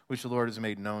 which the Lord has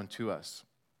made known to us.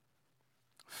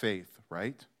 Faith,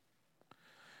 right?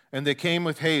 And they came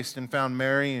with haste and found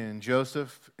Mary and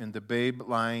Joseph and the babe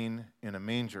lying in a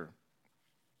manger.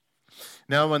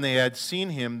 Now when they had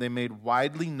seen him, they made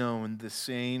widely known the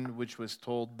saying which was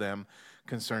told them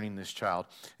concerning this child.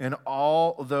 And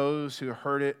all those who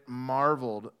heard it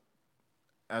marveled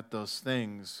at those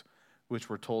things which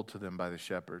were told to them by the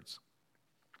shepherds.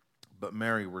 But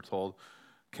Mary, we're told,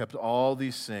 kept all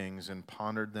these things and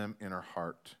pondered them in her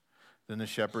heart. Then the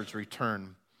shepherds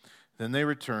returned. Then they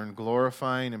returned,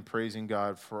 glorifying and praising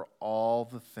God for all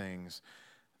the things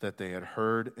that they had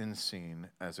heard and seen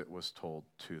as it was told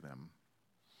to them.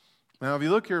 Now, if you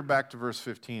look here back to verse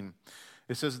 15,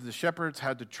 it says that the shepherds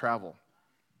had to travel.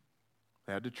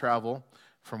 They had to travel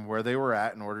from where they were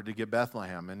at in order to get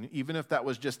Bethlehem. And even if that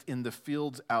was just in the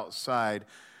fields outside,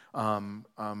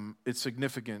 it's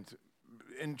significant.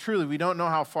 And truly, we don't know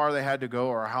how far they had to go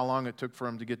or how long it took for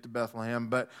them to get to Bethlehem,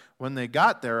 but when they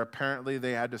got there, apparently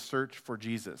they had to search for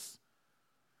Jesus.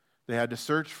 They had to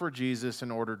search for Jesus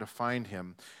in order to find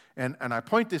him. And I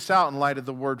point this out in light of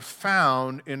the word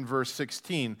found in verse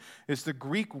 16. It's the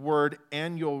Greek word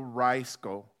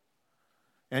anurisco.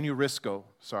 And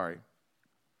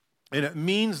it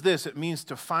means this, it means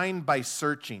to find by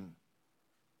searching.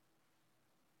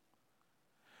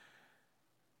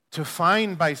 To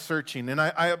find by searching. And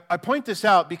I point this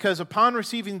out because upon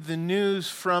receiving the news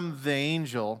from the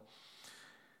angel,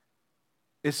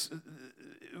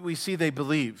 we see they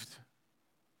believed.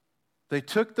 They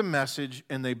took the message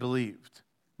and they believed.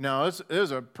 Now, it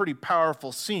was a pretty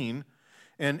powerful scene,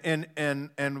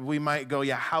 and we might go,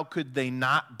 yeah, how could they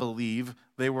not believe?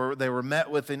 They were met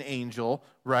with an angel,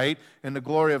 right, and the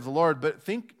glory of the Lord. But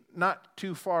think not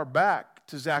too far back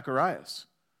to Zacharias,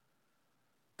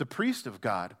 the priest of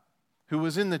God, who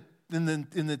was in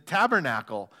the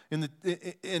tabernacle, and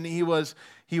he was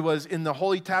in the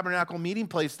holy tabernacle meeting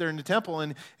place there in the temple,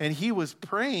 and he was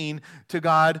praying to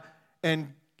God,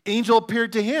 and Angel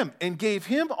appeared to him and gave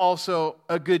him also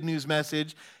a good news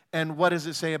message. And what does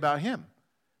it say about him?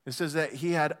 It says that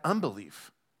he had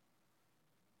unbelief.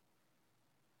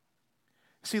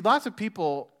 See, lots of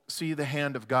people see the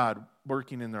hand of God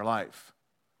working in their life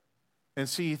and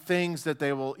see things that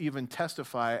they will even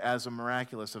testify as a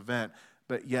miraculous event,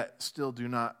 but yet still do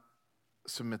not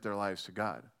submit their lives to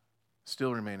God,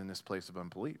 still remain in this place of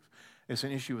unbelief. It's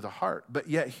an issue of the heart. But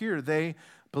yet here they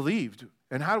believed.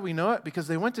 And how do we know it? Because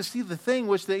they went to see the thing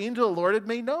which the angel of the Lord had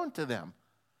made known to them.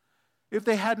 If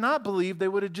they had not believed, they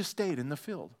would have just stayed in the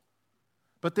field.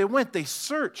 But they went, they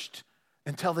searched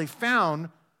until they found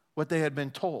what they had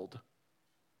been told.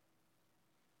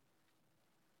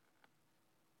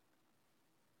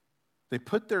 They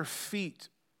put their feet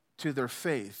to their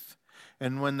faith.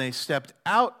 And when they stepped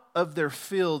out of their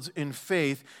fields in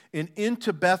faith and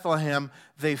into Bethlehem,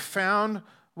 they found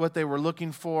what they were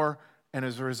looking for, and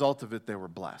as a result of it, they were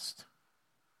blessed.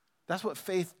 That's what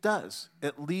faith does.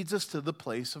 It leads us to the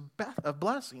place of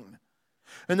blessing.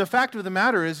 And the fact of the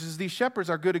matter is these shepherds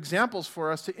are good examples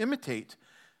for us to imitate,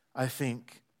 I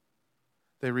think.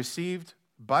 They received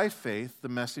by faith the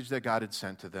message that God had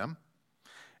sent to them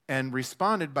and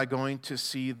responded by going to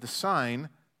see the sign.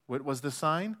 What was the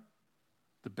sign?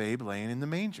 The babe laying in the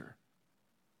manger,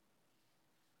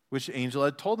 which the angel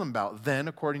had told them about. Then,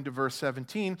 according to verse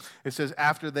 17, it says,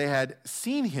 after they had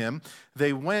seen him,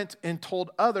 they went and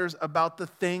told others about the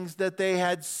things that they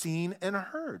had seen and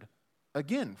heard.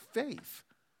 Again, faith.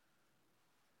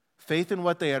 Faith in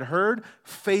what they had heard,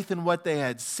 faith in what they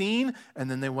had seen,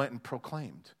 and then they went and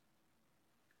proclaimed.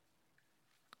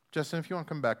 Justin, if you want to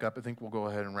come back up, I think we'll go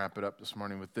ahead and wrap it up this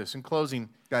morning with this. In closing,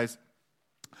 guys,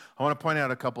 I want to point out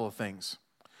a couple of things.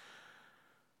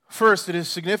 First, it is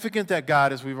significant that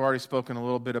God, as we've already spoken a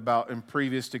little bit about in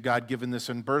previous to God giving this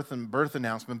in birth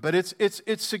announcement, but it's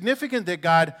significant that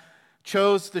God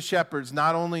chose the shepherds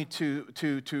not only to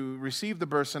receive the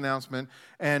birth announcement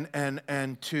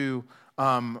and to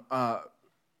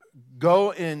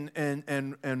go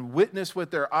and witness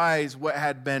with their eyes what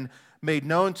had been made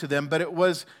known to them, but it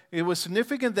was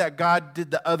significant that God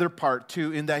did the other part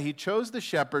too, in that he chose the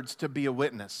shepherds to be a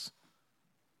witness.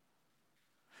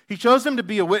 He chose them to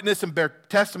be a witness and bear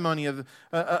testimony to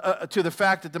the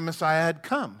fact that the Messiah had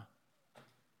come.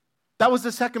 That was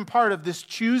the second part of this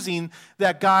choosing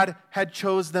that God had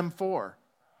chose them for.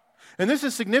 And this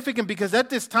is significant because at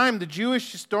this time, the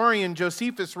Jewish historian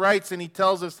Josephus writes, and he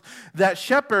tells us that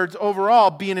shepherds overall,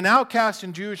 being an outcast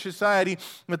in Jewish society,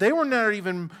 but they were not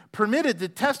even permitted to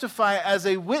testify as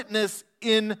a witness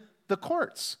in the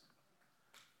courts.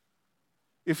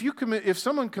 If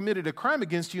someone committed a crime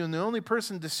against you and the only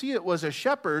person to see it was a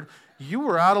shepherd, you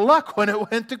were out of luck when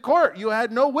it went to court. You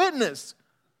had no witness.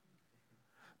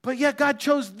 But yet God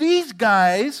chose these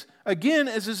guys, again,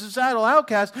 as a societal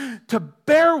outcast, to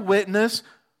bear witness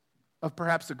of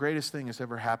perhaps the greatest thing that's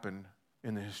ever happened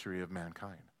in the history of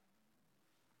mankind.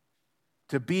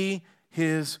 To be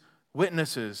his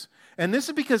witnesses. And this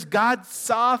is because God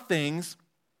saw things.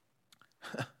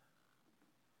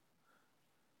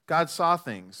 God saw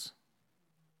things.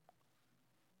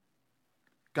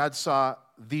 God saw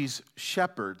these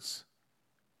shepherds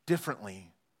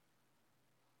differently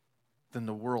than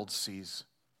the world sees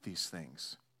these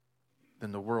things,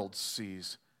 than the world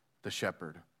sees the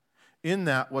shepherd. In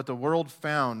that, what the world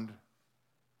found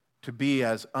to be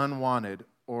as unwanted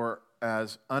or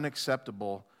as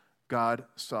unacceptable, God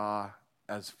saw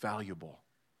as valuable.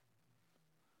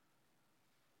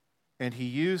 And he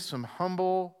used some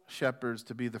humble shepherds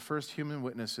to be the first human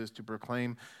witnesses to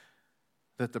proclaim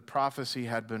that the prophecy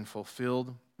had been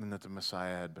fulfilled and that the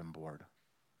Messiah had been born.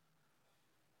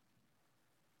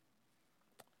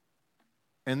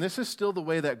 And this is still the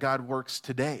way that God works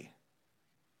today.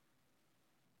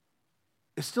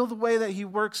 It's still the way that he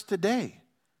works today.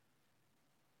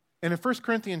 And in 1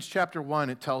 Corinthians chapter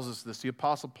 1, it tells us this. The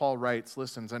Apostle Paul writes,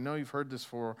 listen, I know you've heard this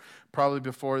probably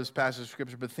before this passage of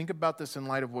Scripture, but think about this in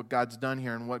light of what God's done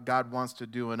here and what God wants to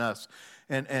do in us.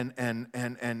 And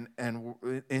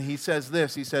he says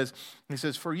this, he says,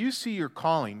 for you see your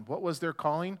calling. What was their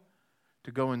calling?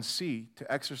 To go and see,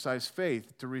 to exercise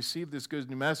faith, to receive this good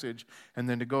new message, and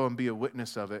then to go and be a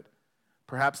witness of it.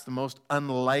 Perhaps the most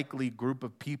unlikely group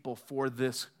of people for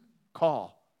this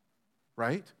call,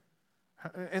 right?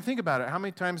 And think about it. How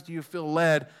many times do you feel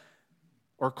led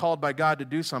or called by God to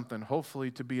do something,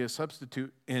 hopefully to be a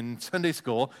substitute in Sunday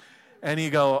school, and you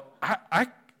go,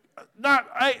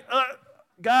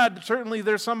 God, certainly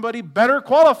there's somebody better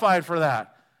qualified for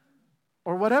that.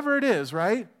 Or whatever it is,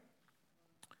 right?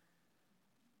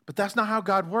 But that's not how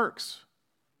God works.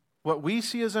 What we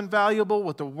see as invaluable,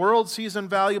 what the world sees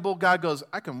invaluable, God goes,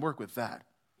 I can work with that.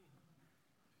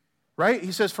 Right?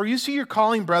 He says, for you see your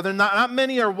calling, brethren, not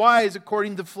many are wise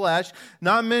according to the flesh,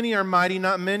 not many are mighty,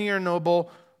 not many are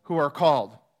noble who are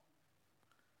called.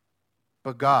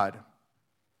 But God,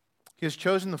 He has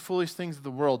chosen the foolish things of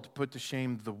the world to put to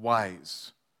shame the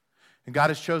wise. And God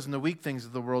has chosen the weak things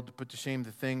of the world to put to shame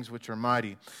the things which are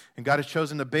mighty. And God has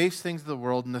chosen the base things of the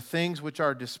world and the things which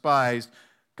are despised.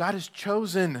 God has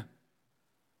chosen,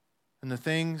 and the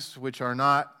things which are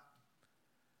not,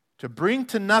 to bring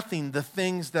to nothing the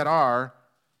things that are,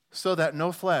 so that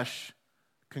no flesh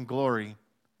can glory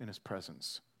in His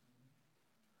presence.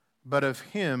 But of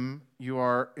Him you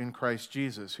are in Christ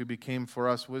Jesus, who became for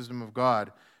us wisdom of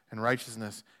God and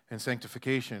righteousness and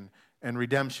sanctification and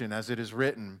redemption, as it is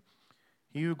written,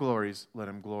 He who glories, let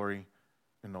him glory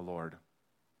in the Lord.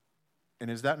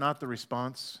 And is that not the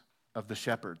response of the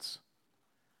shepherds?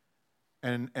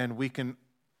 And we can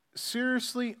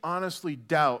seriously, honestly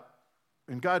doubt,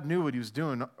 and God knew what He was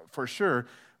doing for sure,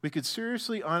 we could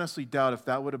seriously, honestly doubt if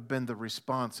that would have been the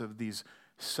response of these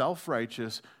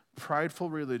self-righteous, prideful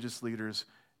religious leaders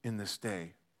in this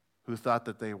day who thought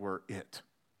that they were it.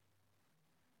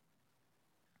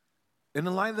 And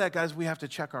in light of that, guys, we have to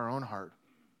check our own heart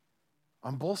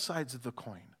on both sides of the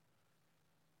coin,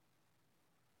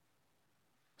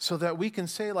 so that we can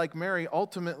say, like Mary,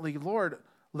 ultimately, Lord,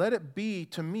 let it be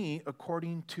to me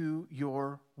according to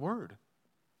your word,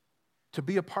 to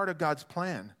be a part of God's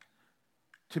plan,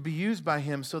 to be used by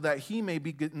Him so that He may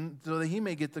get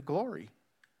the glory,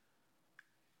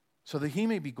 so that He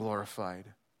may be glorified.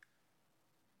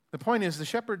 The point is, the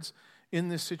shepherds in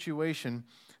this situation,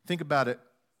 think about it.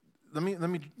 Let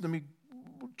me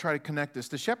try to connect this.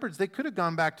 The shepherds, they could have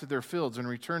gone back to their fields and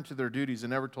returned to their duties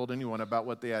and never told anyone about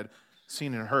what they had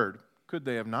seen and heard. Could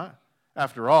they have not?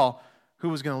 After all, who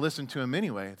was going to listen to them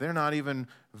anyway? They're not even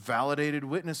validated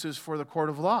witnesses for the court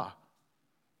of law.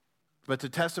 But to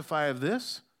testify of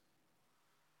this,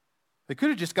 they could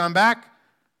have just gone back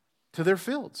to their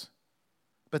fields.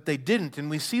 But they didn't, and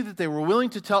we see that they were willing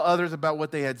to tell others about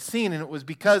what they had seen, and it was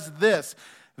because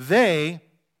they,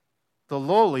 the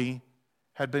lowly,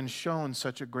 had been shown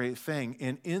such a great thing.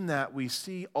 And in that, we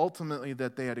see ultimately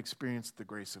that they had experienced the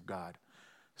grace of God.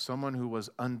 Someone who was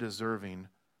undeserving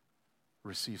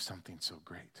received something so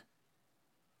great.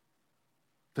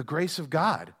 The grace of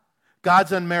God.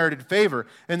 God's unmerited favor.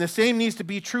 And the same needs to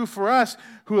be true for us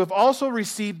who have also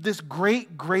received this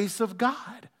great grace of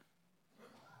God.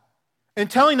 And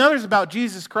telling others about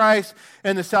Jesus Christ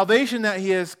and the salvation that He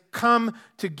has come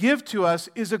to give to us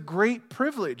is a great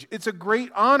privilege. It's a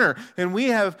great honor. And we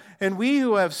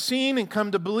who have seen and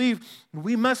come to believe,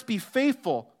 we must be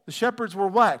faithful. The shepherds were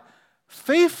what?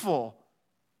 Faithful.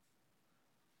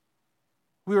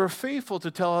 We were faithful to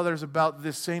tell others about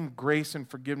this same grace and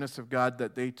forgiveness of God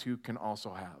that they too can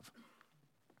also have.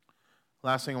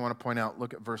 Last thing I want to point out,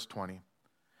 look at verse 20.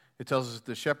 It tells us that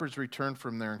the shepherds returned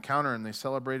from their encounter and they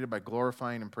celebrated by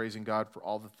glorifying and praising God for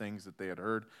all the things that they had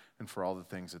heard and for all the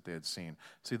things that they had seen.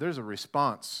 See, there's a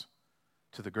response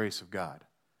to the grace of God.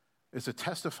 It's a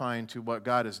testifying to what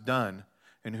God has done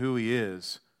and who He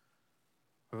is.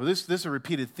 This is a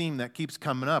repeated theme that keeps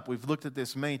coming up. We've looked at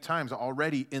this many times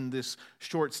already in this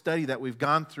short study that we've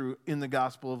gone through in the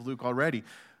Gospel of Luke already.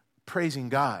 Praising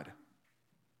God.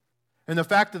 And the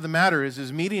fact of the matter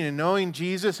is meeting and knowing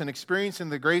Jesus and experiencing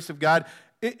the grace of God,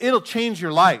 it'll change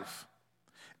your life.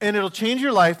 And it'll change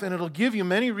your life, and it'll give you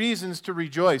many reasons to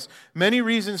rejoice, many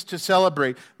reasons to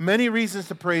celebrate, many reasons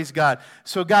to praise God.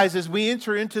 So guys, as we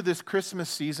enter into this Christmas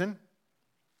season,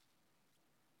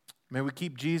 may we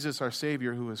keep Jesus, our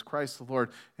Savior, who is Christ the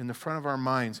Lord, in the front of our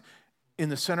minds, in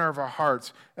the center of our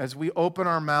hearts, as we open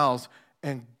our mouths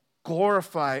and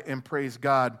glorify and praise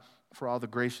God for all the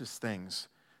gracious things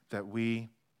that we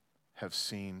have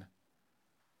seen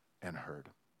and heard.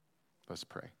 Let's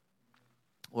pray.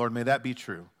 Lord, may that be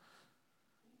true.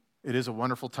 It is a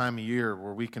wonderful time of year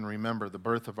where we can remember the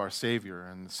birth of our Savior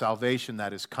and the salvation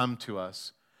that has come to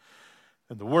us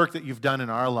and the work that you've done in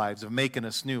our lives of making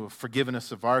us new, of forgiving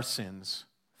us of our sins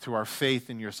through our faith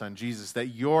in your Son, Jesus, that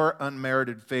your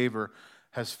unmerited favor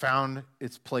has found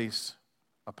its place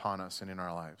upon us and in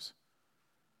our lives.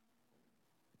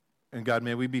 And God,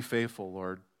 may we be faithful,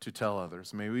 Lord, to tell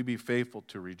others. May we be faithful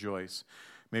to rejoice.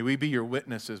 May we be your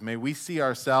witnesses. May we see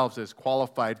ourselves as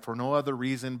qualified for no other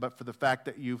reason but for the fact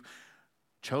that you've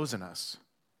chosen us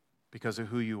because of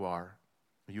who you are.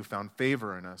 You found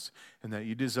favor in us, and that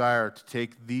you desire to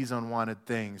take these unwanted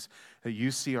things that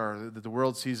you see that the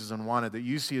world sees as unwanted, that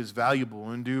you see as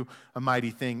valuable, and do a mighty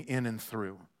thing in and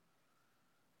through.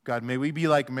 God, may we be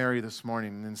like Mary this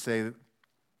morning and say,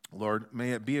 Lord,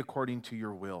 may it be according to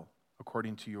your will,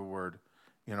 according to your word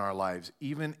in our lives,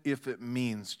 even if it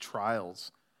means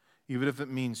trials, even if it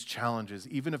means challenges,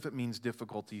 even if it means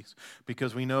difficulties,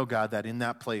 because we know, God, that in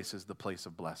that place is the place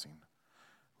of blessing.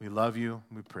 We love you.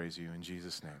 We praise you in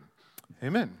Jesus' name.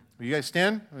 Amen. Will you guys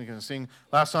stand? We're going to sing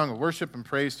last song of worship and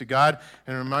praise to God.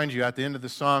 And remind you, at the end of the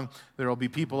song, there will be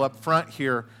people up front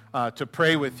here to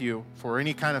pray with you for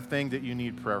any kind of thing that you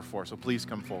need prayer for. So please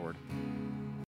come forward.